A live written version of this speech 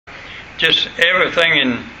just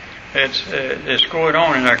everything that's going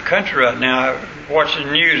on in our country right now. I watched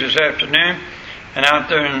the news this afternoon, and out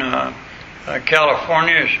there in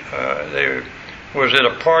California, they was at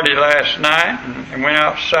a party last night and went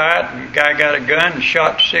outside, and the guy got a gun and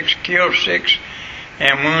shot 6, killed 6,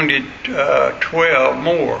 and wounded 12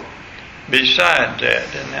 more besides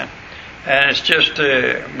that. And it's just,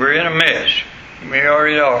 we're in a mess. We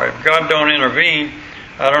already are. If God don't intervene,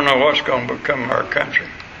 I don't know what's going to become of our country.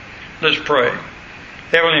 Let's pray.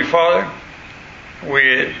 Heavenly Father,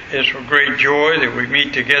 it's with great joy that we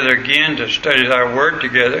meet together again to study Thy Word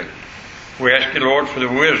together. We ask you, Lord, for the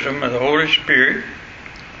wisdom of the Holy Spirit,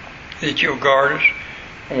 that You'll guard us,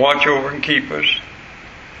 and watch over and keep us.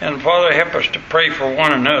 And Father, help us to pray for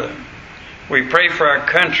one another. We pray for our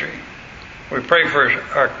country. We pray for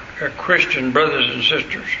our Christian brothers and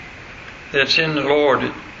sisters that's in the Lord.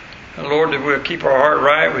 And Lord, that we'll keep our heart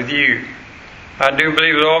right with You. I do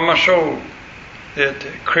believe with all my soul that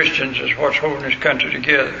Christians is what's holding this country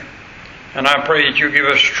together. And I pray that You give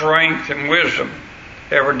us strength and wisdom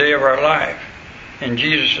every day of our life. In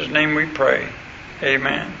Jesus' name we pray.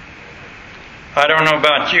 Amen. I don't know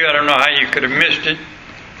about you. I don't know how you could have missed it.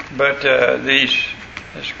 But this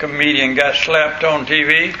comedian got slapped on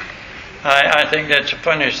TV. I think that's the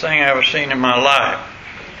funniest thing I've ever seen in my life.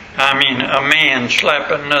 I mean, a man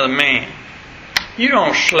slapping another man. You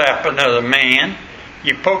don't slap another man.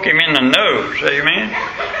 You poke him in the nose. Amen?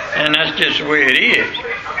 And that's just the way it is.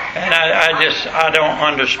 And I don't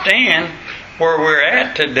understand where we're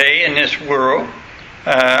at today in this world.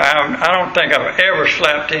 I don't think I've ever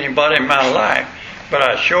slapped anybody in my life, but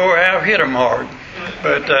I sure have hit them hard.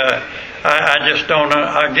 But I just don't know.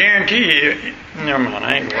 I guarantee you, never mind,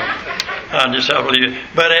 I ain't going. I just have to leave it.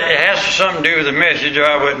 But it has something to do with the message, or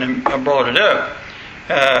I wouldn't have brought it up.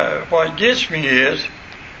 What gets me is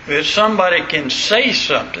that somebody can say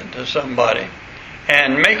something to somebody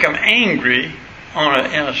and make them angry in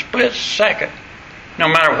a split second. No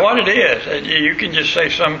matter what it is, you can just say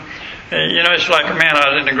something. It's like a man.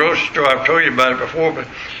 I was in the grocery store. I've told you about it before, but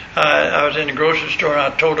I was in the grocery store and I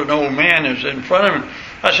told an old man who was in front of me.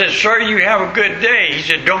 I said, "Sir, you have a good day." He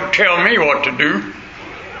said, "Don't tell me what to do."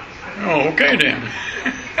 Oh, okay then.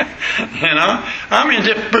 I mean,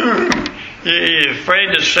 just boom. You're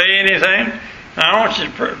afraid to say anything. Now, I want you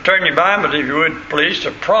to turn your Bible, if you would, please,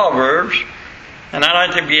 to Proverbs. And I'd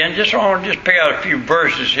like to begin. I want to pick out a few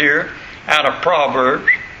verses here out of Proverbs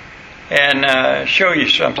and show you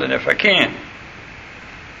something if I can.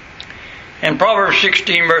 And Proverbs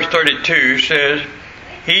 16 verse 32 says,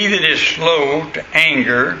 "He that is slow to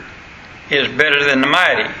anger is better than the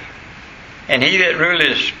mighty, and he that ruleth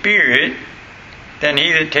his spirit than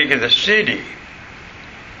he that taketh a city."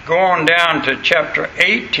 Go on down to chapter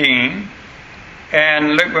 18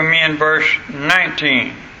 and look with me in verse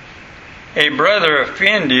 19. "A brother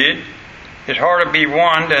offended is harder to be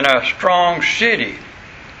won than a strong city,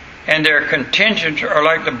 and their contentions are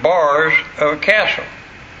like the bars of a castle."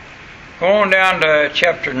 Go on down to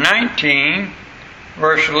chapter 19,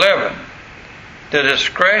 verse 11. "The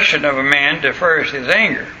discretion of a man defers his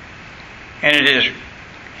anger, and it is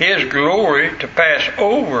his glory to pass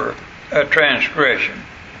over a transgression."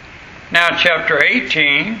 Now chapter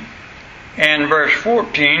 18 and verse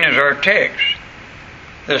 14 is our text.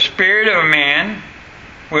 "The spirit of a man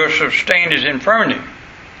will sustain his infirmity,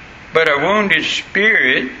 but a wounded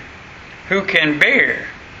spirit who can bear?"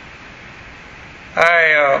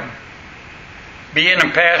 Being a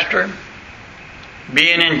pastor,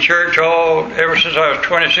 being in church ever since I was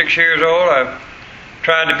 26 years old, I've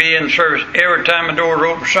tried to be in service every time the door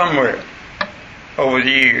is open somewhere over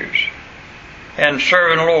the years, and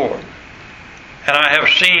serving the Lord. And I have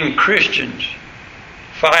seen Christians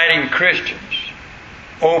fighting Christians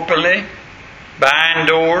openly, behind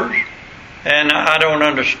doors, and I don't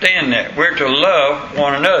understand that. We're to love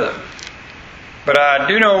one another. But I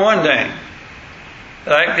do know one thing.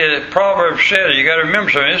 Like the Proverbs said, you got to remember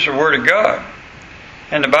something. It's the Word of God.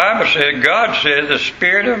 And the Bible said, God said, "The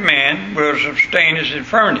spirit of man will sustain his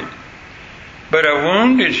infirmity, but a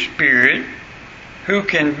wounded spirit who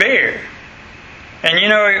can bear?" And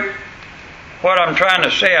what I'm trying to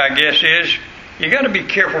say, I guess, is you got to be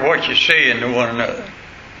careful what you say to one another.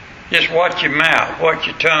 Just watch your mouth, watch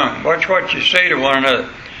your tongue, watch what you say to one another,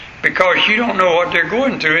 because you don't know what they're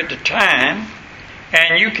going through at the time,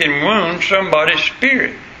 and you can wound somebody's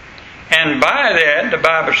spirit. And by that, the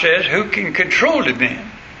Bible says, who can control the men?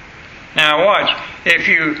 Now watch. If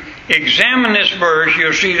you examine this verse,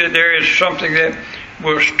 you'll see that there is something that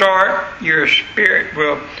will start your spirit,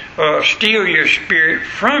 will steal your spirit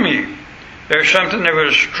from you. There's something that will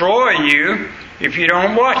destroy you if you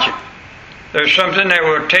don't watch it. There's something that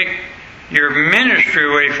will take your ministry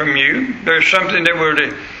away from you. There's something that will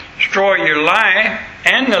destroy your life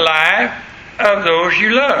and the life of those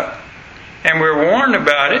you love. And we're warned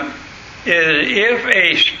about it.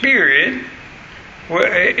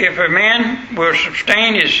 If a man will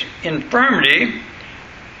sustain his infirmity,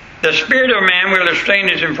 the spirit of man will sustain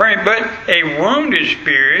his infirmity, but a wounded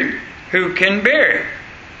spirit, who can bear it?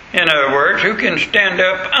 In other words, who can stand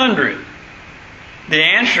up under it? The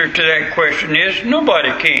answer to that question is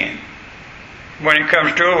nobody can when it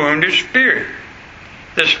comes to a wounded spirit.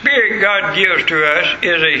 The spirit God gives to us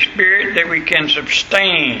is a spirit that we can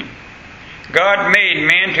sustain. God made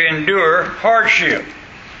man to endure hardship.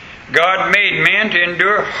 God made man to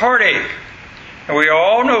endure heartache. And we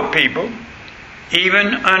all know people,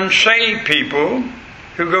 even unsaved people,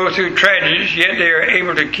 who go through tragedies, yet they are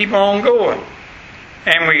able to keep on going.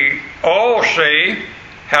 And we all say,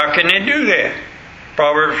 how can they do that?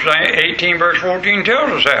 Proverbs 18 verse 14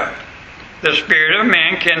 tells us how. The spirit of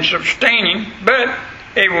man can sustain him, but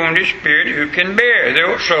a wounded spirit who can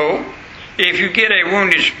bear. So, if you get a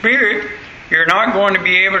wounded spirit, you're not going to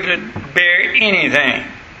be able to bear anything.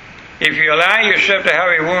 If you allow yourself to have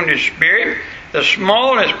a wounded spirit, the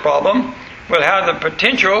smallest problem will have the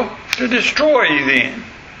potential to destroy you then.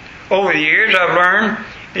 Over the years, I've learned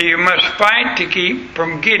that you must fight to keep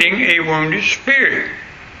from getting a wounded spirit.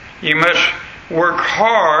 You must work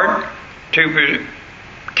hard to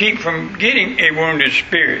keep from getting a wounded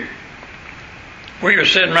spirit. We were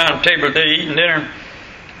sitting around the table today eating dinner,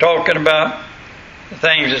 talking about the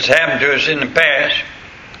things that's happened to us in the past.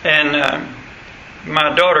 And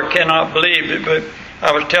my daughter cannot believe it, but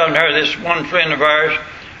I was telling her this one friend of ours,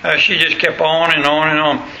 she just kept on and on and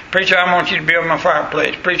on. Preacher, I want you to build my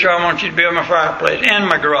fireplace. Preacher, I want you to build my fireplace and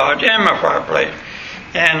my garage and my fireplace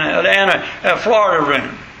and a Florida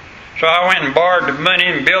room. So I went and borrowed the money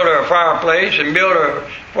and built her a fireplace and built her a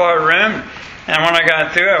Florida room. And when I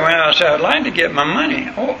got through, I said, I'd like to get my money.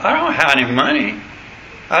 Oh, I don't have any money.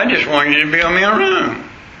 I just want you to build me a room.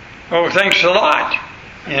 Oh, thanks a lot,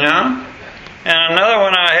 you know. And another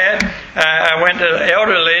one I had, I went to an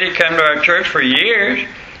elder lady, come to our church for years,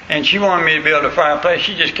 and she wanted me to build a fireplace.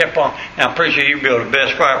 She just kept on, now, preacher, you build the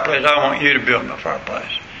best fireplace. I want you to build my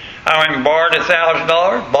fireplace. I went and borrowed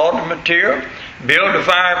 $1,000, bought the material, built a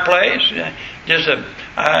fireplace, just a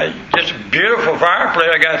beautiful fireplace.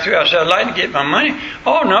 I got through. I said, I'd like to get my money.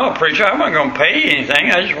 Oh, no, preacher, I'm not going to pay you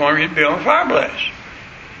anything. I just wanted you to build a fireplace.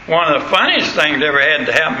 One of the funniest things ever had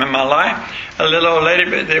to happen in my life, a little old lady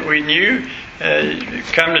that we knew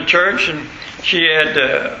come to church, and she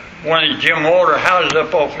had one of the Jim Walter houses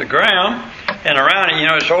up off the ground, and around it,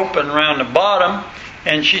 it's open around the bottom.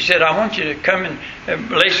 And she said, I want you to come and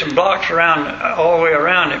lay some blocks around all the way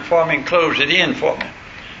around it for me and close it in for me.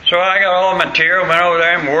 So I got all the material, went over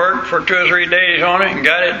there and worked for 2 or 3 days on it and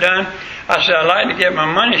got it done. I said, I'd like to get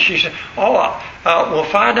my money. She said, will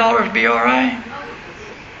 $5 be all right?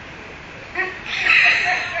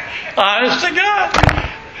 Honest to God.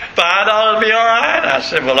 $5 be all right? I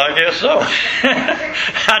said, well, I guess so.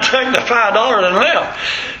 I took the $5 and left.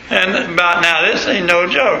 And about now, this ain't no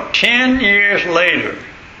joke. 10 years later,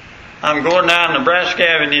 I'm going down Nebraska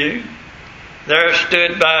Avenue. There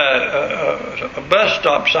stood by a bus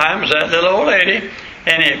stop sign was that little old lady,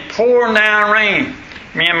 and it poured down rain.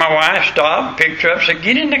 Me and my wife stopped, picked her up, said,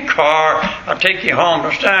 get in the car. I'll take you home.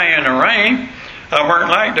 Don't stay in the rain. I weren't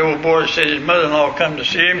like the old boy that said his mother-in-law come to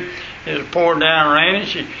see him. It was pouring down rain, and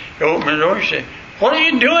she opened the door and said, what are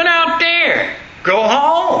you doing out there? Go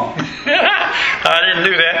home. I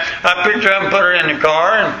didn't do that. I picked her up and put her in the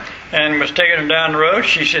car and was taking her down the road.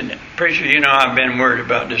 She said, preacher, I've been worried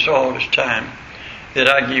about this all this time, that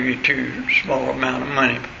I give you too small amount of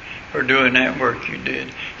money for doing that work you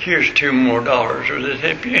did. Here's $2 more. Will this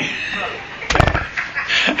help you?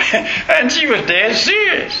 And she was dead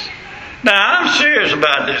serious. Now, I'm serious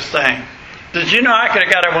about this thing. Did you know I could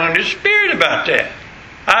have got a wounded spirit about that?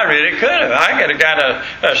 I really could have. I could have got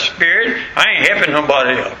a spirit. I ain't helping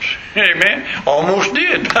nobody else. Amen. Almost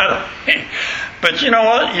did. But you know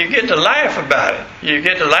what? You get to laugh about it. You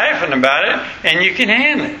get to laughing about it, and you can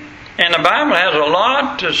handle it. And the Bible has a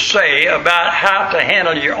lot to say about how to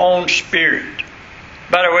handle your own spirit.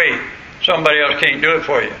 By the way, somebody else can't do it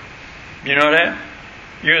for you. You know that?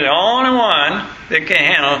 You're the only one that can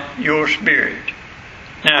handle your spirit.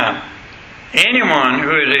 Now, anyone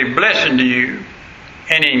who is a blessing to you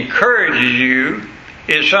and encourages you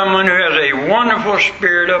is someone who has a wonderful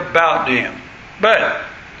spirit about them. But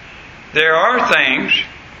there are things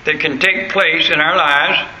that can take place in our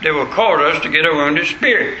lives that will cause us to get a wounded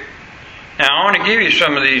spirit. Now, I want to give you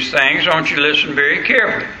some of these things. I want you to listen very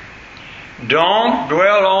carefully. Don't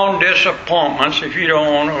dwell on disappointments if you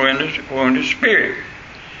don't want to wound the spirit.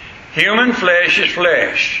 Human flesh is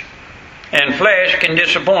flesh, and flesh can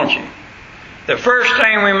disappoint you. The first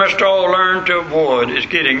thing we must all learn to avoid is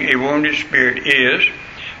getting a wounded spirit is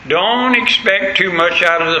don't expect too much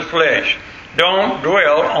out of the flesh. Don't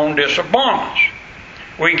dwell on disappointments.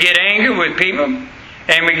 We get angry with people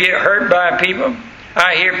and we get hurt by people.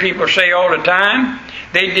 I hear people say all the time,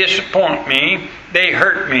 they disappoint me, they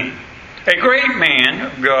hurt me. A great man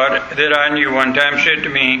of God that I knew one time said to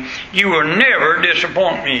me, you will never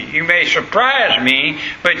disappoint me. You may surprise me,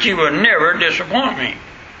 but you will never disappoint me.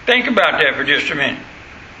 Think about that for just a minute.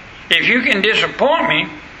 If you can disappoint me,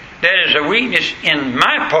 that is a weakness in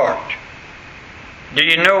my part. Do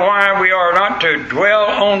you know why we are not to dwell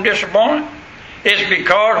on disappointment? It's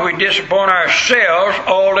because we disappoint ourselves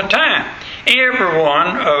all the time. Every one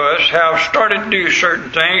of us have started to do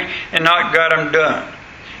certain things and not got them done.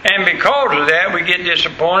 And because of that, we get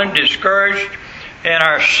disappointed, discouraged in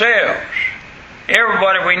ourselves.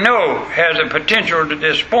 Everybody we know has the potential to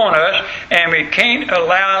disappoint us, and we can't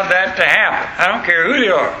allow that to happen. I don't care who they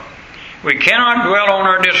are. We cannot dwell on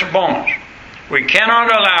our disappointments. We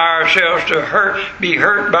cannot allow ourselves to be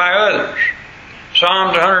hurt by others.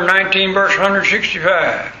 Psalms 119, verse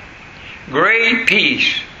 165. Great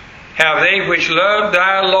peace have they which love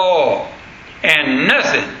thy law, and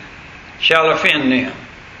nothing shall offend them.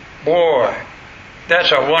 Boy,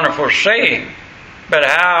 that's a wonderful saying. But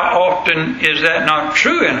how often is that not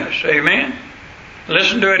true in us? Amen?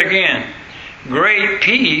 Listen to it again. Great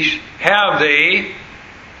peace have they.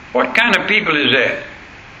 What kind of people is that?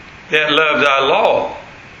 That love thy law.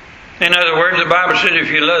 In other words, the Bible says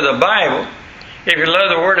if you love the Bible, if you love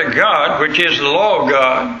the Word of God, which is the law of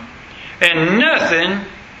God, and nothing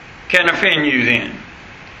can offend you then.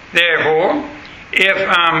 Therefore, if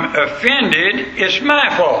I'm offended, it's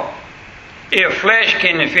my fault. If flesh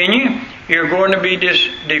can offend you, you're going to be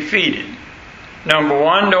defeated. Number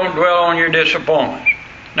one, don't dwell on your disappointments.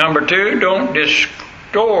 Number two, don't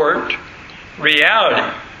distort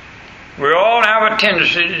reality. We all have a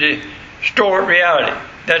tendency to distort reality.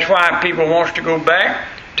 That's why people want to go back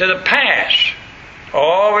to the past.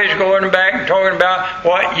 Always going back and talking about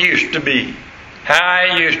what used to be. How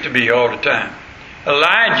it used to be all the time.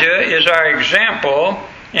 Elijah is our example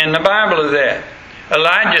in the Bible of that.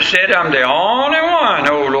 Elijah said, I'm the only one,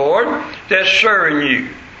 O Lord, that's serving you.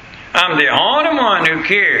 I'm the only one who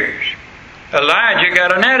cares. Elijah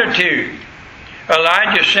got an attitude.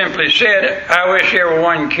 Elijah simply said, I wish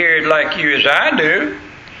everyone cared like you as I do.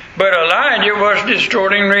 But Elijah was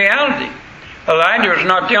distorting reality. Elijah was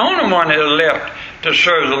not the only one that left to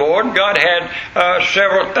serve the Lord. God had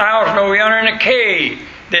several thousand over yonder in a cave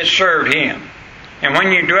that served Him. And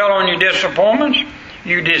when you dwell on your disappointments,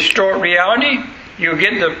 you distort reality. You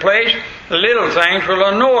get to the place, the little things will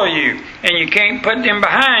annoy you, and you can't put them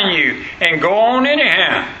behind you and go on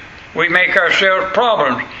anyhow. We make ourselves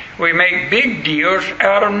problems. We make big deals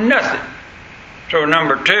out of nothing. So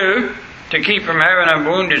number two, to keep from having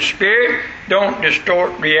a wounded spirit, don't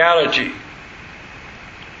distort reality.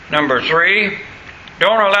 Number three,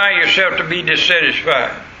 don't allow yourself to be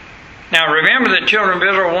dissatisfied. Now remember the children of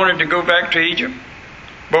Israel wanted to go back to Egypt?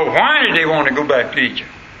 But why did they want to go back to Egypt?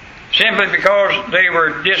 Simply because they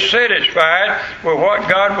were dissatisfied with what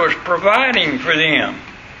God was providing for them.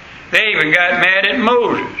 They even got mad at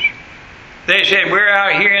Moses. They said, we're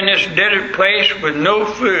out here in this desert place with no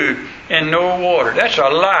food and no water. That's a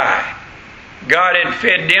lie. God had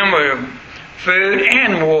fed them with food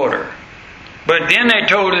and water. But then they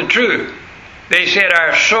told the truth. They said,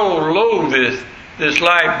 our soul loatheth this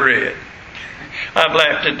light bread. I've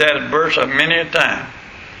laughed at that verse many a time.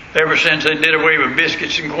 Ever since they did away with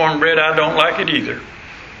biscuits and cornbread, I don't like it either.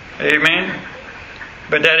 Amen?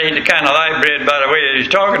 But that ain't the kind of light bread, by the way, that he's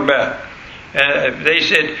talking about. They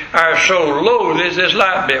said, our soul loathes this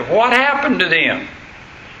light bread. What happened to them?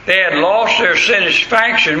 They had lost their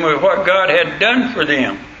satisfaction with what God had done for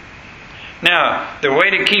them. Now, the way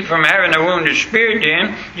to keep from having a wounded spirit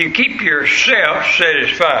then, you keep yourself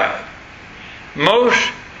satisfied.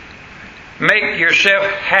 Most make yourself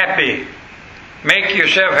happy. Make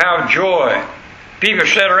yourself have joy. People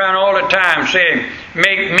sit around all the time saying,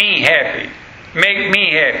 make me happy. Make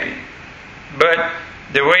me happy. But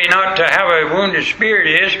the way not to have a wounded spirit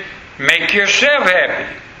is, make yourself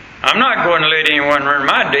happy. I'm not going to let anyone run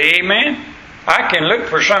my day, amen? I can look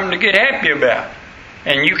for something to get happy about.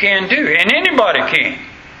 And you can too. And anybody can.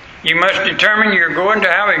 You must determine you're going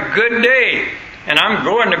to have a good day. And I'm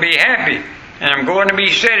going to be happy. And I'm going to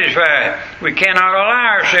be satisfied. We cannot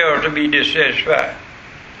allow ourselves to be dissatisfied.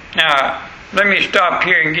 Now, let me stop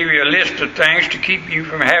here and give you a list of things to keep you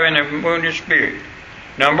from having a wounded spirit.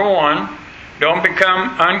 Number one, don't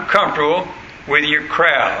become uncomfortable with your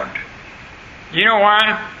crowd. You know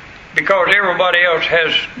why? Because everybody else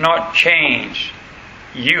has not changed.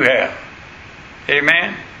 You have.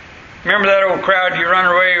 Amen? Remember that old crowd you run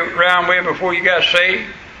around with before you got saved?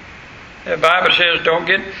 The Bible says don't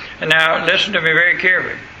get... And now listen to me very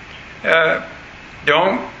carefully.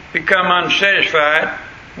 Don't become unsatisfied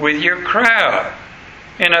with your crowd.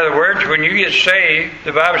 In other words, when you get saved,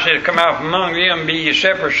 the Bible says, come out from among them, be ye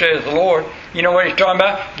separate, says the Lord. You know what he's talking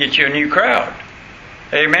about? Get you a new crowd.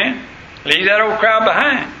 Amen? Leave that old crowd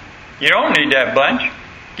behind. You don't need that bunch.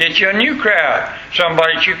 Get you a new crowd.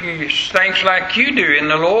 Somebody that you can thinks like you do in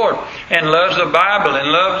the Lord and loves the Bible and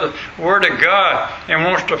loves the Word of God and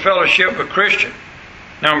wants to fellowship with Christians.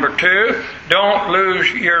 Number two, don't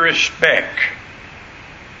lose your respect.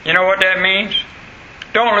 You know what that means?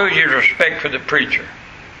 Don't lose your respect for the preacher.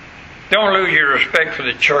 Don't lose your respect for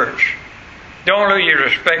the church. Don't lose your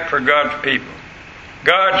respect for God's people.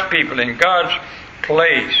 God's people in God's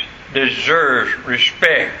place deserves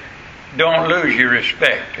respect. Don't lose your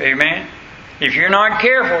respect. Amen? If you're not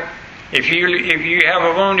careful, if you have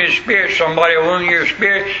a wounded spirit, somebody will wound your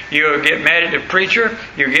spirit, you'll get mad at the preacher,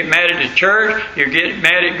 you'll get mad at the church, you'll get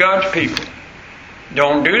mad at God's people.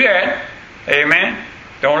 Don't do that. Amen?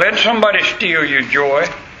 Don't let somebody steal your joy.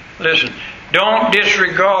 Listen, don't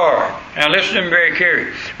disregard. Now listen to me very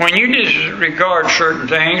carefully. When you disregard certain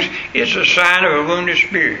things, it's a sign of a wounded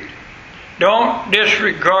spirit. Don't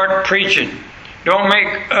disregard preaching. Don't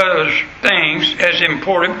make other things as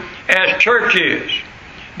important as church is.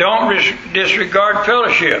 Don't disregard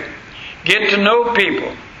fellowship. Get to know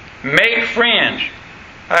people. Make friends.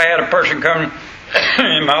 I had a person come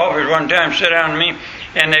in my office one time, sit down to me,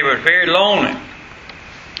 and they were very lonely.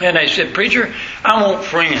 And they said, "Preacher, I want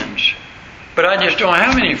friends, but I just don't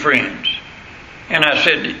have any friends." And I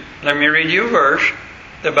said, let me read you a verse.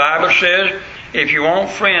 The Bible says, if you want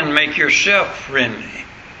friends, make yourself friendly.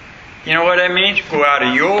 You know what that means? Go out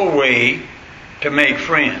of your way to make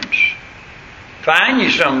friends. Find you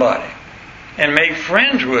somebody and make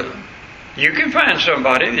friends with them. You can find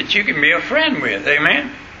somebody that you can be a friend with.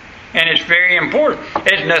 Amen? And it's very important.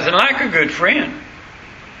 There's nothing like a good friend.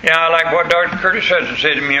 Yeah, I like what Dr. Curtis Hudson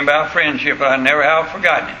said to me about friendship. I never have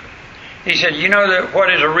forgotten it. He said, you know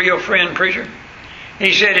what is a real friend, preacher?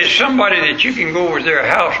 He said, it's somebody that you can go over to their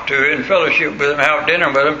house to and fellowship with them, have dinner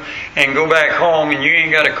with them, and go back home, and you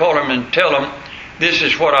ain't got to call them and tell them, this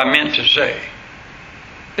is what I meant to say.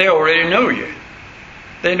 They already know you.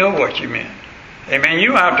 They know what you meant. Amen. You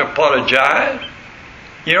don't have to apologize.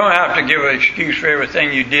 You don't have to give an excuse for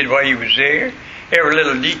everything you did while you was there. Every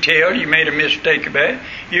little detail you made a mistake about.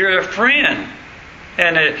 You're a friend.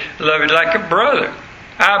 And they love you like a brother.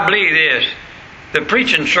 I believe this. The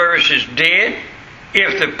preaching service is dead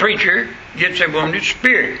if the preacher gets a wounded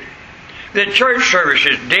spirit. The church service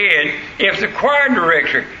is dead if the choir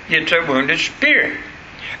director gets a wounded spirit.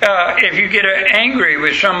 If you get angry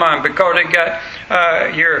with someone because they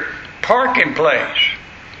got your parking place,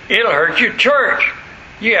 it'll hurt your church.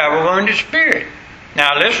 You have a wounded spirit.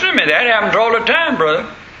 Now listen to me, that happens all the time, brother.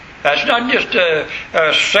 That's not just a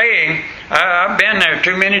saying. I've been there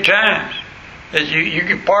too many times. You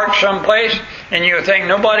can park someplace and you think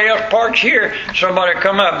nobody else parks here. Somebody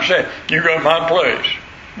come up and say, you got my place.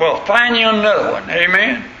 Well, find you another one.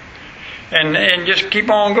 Amen? And just keep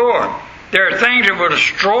on going. There are things that will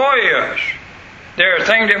destroy us. There are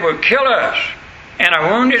things that will kill us. And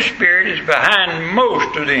a wounded spirit is behind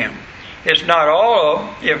most of them. It's not all of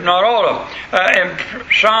them, if not all of them.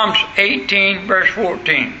 In Psalms 18, verse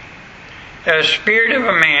 14, the spirit of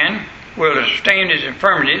a man will sustain his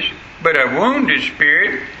infirmities, but a wounded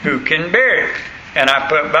spirit, who can bear it? And I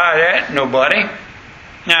put by that, nobody.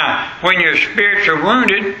 Now, when your spirits are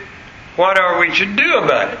wounded, what are we to do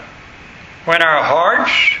about it? When our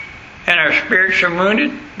hearts and our spirits are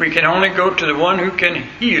wounded, we can only go to the one who can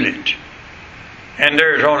heal it. And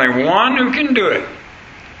there's only one who can do it.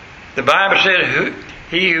 The Bible says,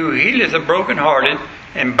 he who healeth the brokenhearted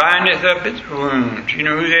and bindeth up its wounds. You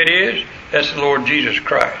know who that is? That's the Lord Jesus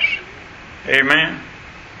Christ. Amen?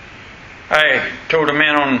 I told a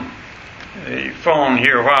man on the phone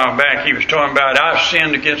here a while back, he was talking about, I've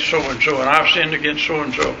sinned against so-and-so, and I've sinned against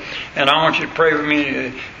so-and-so, and I want you to pray for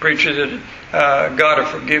me, preacher, that God will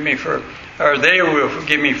forgive me or they will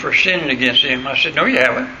forgive me for sinning against him. I said, no, you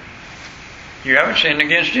haven't. You haven't sinned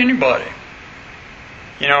against anybody.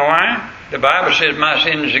 You know why? The Bible says, my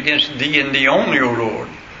sin is against thee and thee only, O Lord.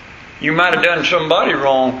 You might have done somebody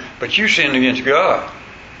wrong, but you sinned against God.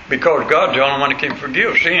 Because God's the only one that can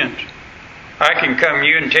forgive sins. I can come to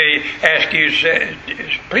you and ask you,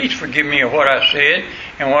 please forgive me of what I said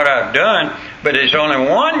and what I've done, but there's only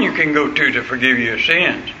one you can go to forgive your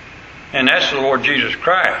sins, and that's the Lord Jesus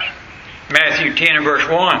Christ. Matthew 10 and verse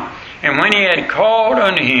 1. And when he had called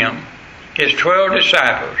unto him his 12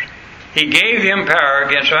 disciples, he gave them power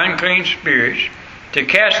against unclean spirits to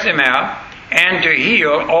cast them out and to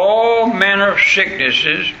heal all manner of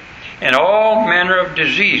sicknesses and all manner of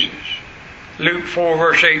diseases. Luke 4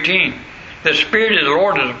 verse 18. The Spirit of the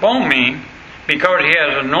Lord is upon me, because he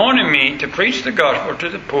has anointed me to preach the gospel to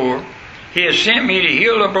the poor. He has sent me to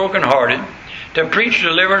heal the brokenhearted, to preach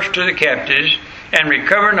deliverance to the captives, and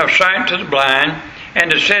recovering of sight to the blind, and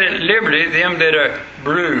to set at liberty them that are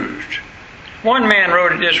bruised. One man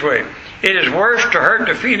wrote it this way: it is worse to hurt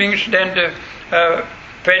the feelings than to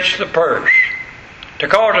fetch the purse, to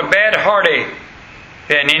cause a bad heartache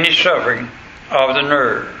than any suffering of the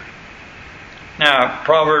nerve. Now,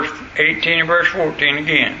 Proverbs 18 and verse 14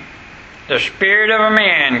 again. The spirit of a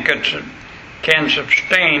man can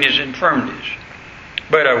sustain his infirmities,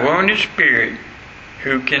 but a wounded spirit,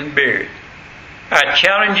 who can bear it? I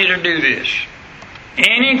challenge you to do this.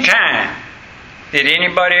 Any time that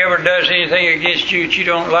anybody ever does anything against you that you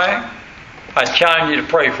don't like, I challenge you to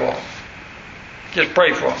pray for them. Just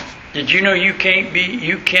pray for them. Did you know you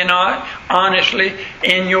cannot honestly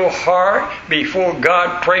in your heart before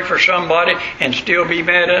God pray for somebody and still be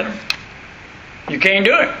mad at them? You can't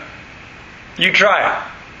do it. You try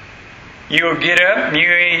it. You'll get up and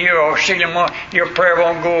your prayer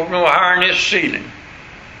won't go no higher than this ceiling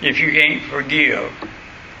if you can't forgive.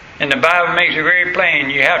 And the Bible makes it very plain.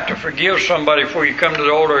 You have to forgive somebody before you come to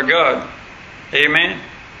the altar of God. Amen?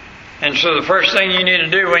 And so the first thing you need to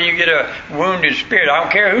do when you get a wounded spirit, I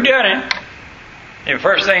don't care who done it, the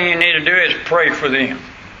first thing you need to do is pray for them.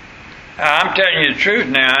 I'm telling you the truth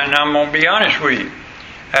now, and I'm going to be honest with you.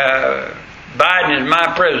 Biden is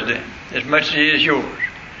my president as much as he is yours.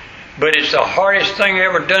 But it's the hardest thing I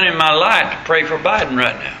ever done in my life to pray for Biden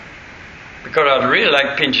right now. Because I'd really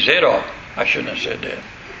like to pinch his head off. I shouldn't have said that.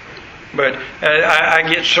 But I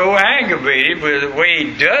get so aggravated with the way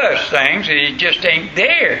he does things that he just ain't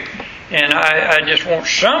there. And I just want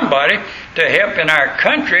somebody to help in our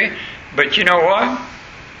country. But you know what?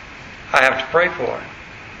 I have to pray for him.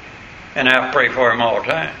 And I have to pray for him all the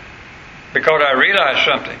time. Because I realize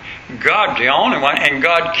something. God's the only one, and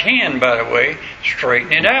God can, by the way,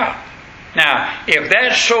 straighten it out. Now, if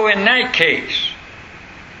that's so in that case,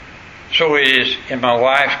 so it is in my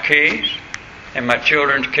wife's case, in my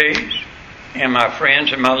children's case, in my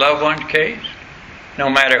friends and my loved ones' case, no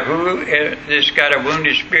matter who has got a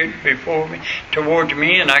wounded spirit before me, towards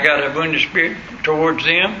me, and I got a wounded spirit towards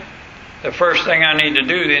them, the first thing I need to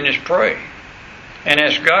do then is pray and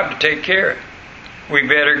ask God to take care of it. We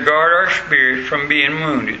better guard our spirits from being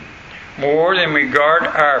wounded more than we guard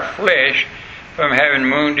our flesh from having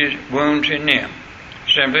wounds in them.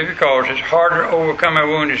 Simply because it's harder to overcome a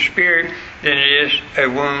wounded spirit than it is a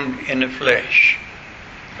wound in the flesh.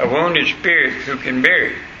 A wounded spirit, who can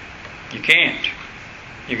bear it? You can't.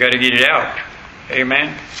 You got to get it out.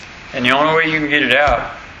 Amen? And the only way you can get it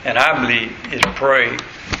out, and I believe, is pray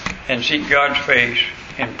and seek God's face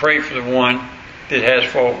and pray for the one that has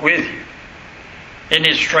fault with you. Isn't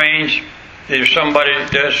it strange that if somebody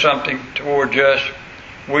does something towards us,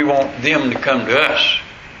 we want them to come to us?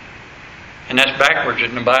 And that's backwards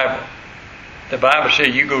in the Bible. The Bible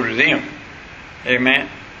says you go to them. Amen?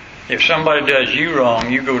 If somebody does you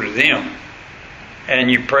wrong, you go to them. And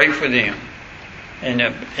you pray for them. And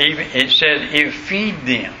it says you feed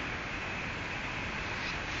them.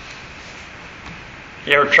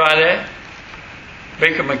 You ever try that?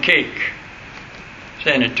 Bake them a cake.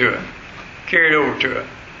 Send it to them. Carry it over to them.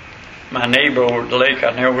 My neighbor over at the lake,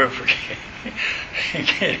 I never will forget.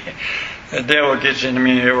 The devil gets into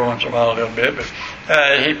me every once in a while a little bit, but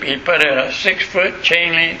he put a 6-foot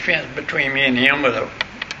chain link fence between me and him with a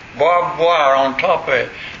barbed wire on top of it.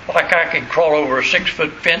 Like I could crawl over a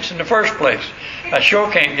 6-foot fence in the first place. I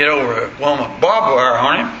sure can't get over one with barbed wire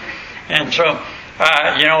on it. And so,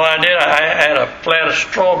 you know what I did? I had a flat of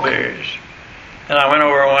strawberries. And I went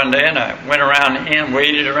over one day and I went around the end,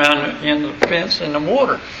 waded around the end of the fence in the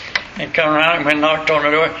water. And come around and went and knocked on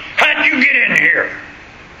the door. How'd you get in here?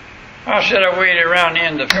 I said, I waded around the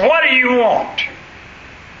end of the fence. What do you want?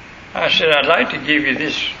 I said, I'd like to give you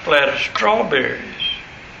this flat of strawberries.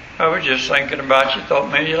 I was just thinking about you.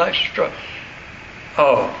 Thought maybe you like strawberries.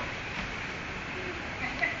 Oh.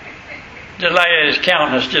 Just like that, his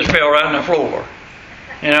countenance just fell right on the floor.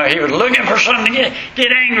 You know, he was looking for something to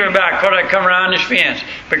get angry about because I come around his fence.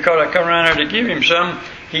 Because I come around there to give him something,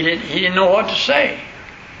 he didn't know what to say.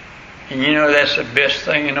 And you know that's the best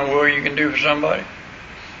thing in the world you can do for somebody.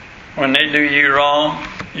 When they do you wrong,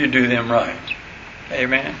 you do them right.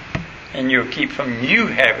 Amen. And you'll keep from you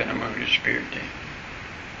having a moving spirit then.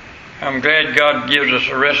 I'm glad God gives us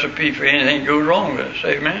a recipe for anything that goes wrong with us.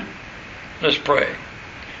 Amen. Let's pray.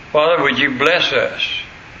 Father, would you bless us?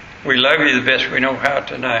 We love you the best we know how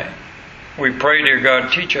tonight. We pray, dear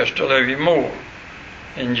God, teach us to love you more.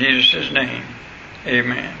 In Jesus' name,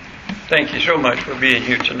 amen. Thank you so much for being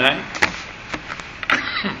here tonight.